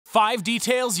5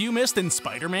 details you missed in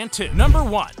Spider-Man 2. Number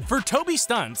 1. For Tobey's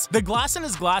stunts, the glass in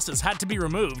his glasses had to be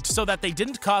removed so that they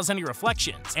didn't cause any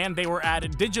reflections, and they were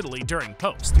added digitally during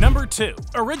post. Number 2.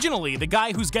 Originally, the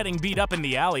guy who's getting beat up in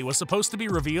the alley was supposed to be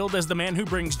revealed as the man who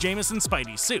brings Jameson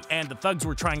Spidey's suit, and the thugs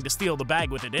were trying to steal the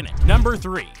bag with it in it. Number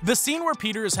 3. The scene where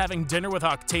Peter is having dinner with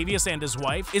Octavius and his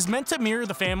wife is meant to mirror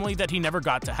the family that he never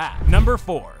got to have. Number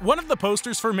 4. One of the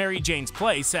posters for Mary Jane's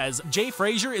play says John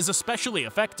Frazier is especially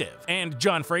effective, and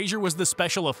John Frazier was the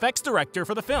special effects director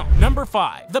for the film. Number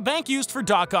 5. The bank used for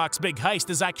Doc Ock's big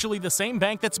heist is actually the same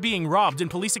bank that's being robbed in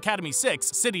Police Academy 6: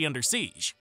 City Under Siege.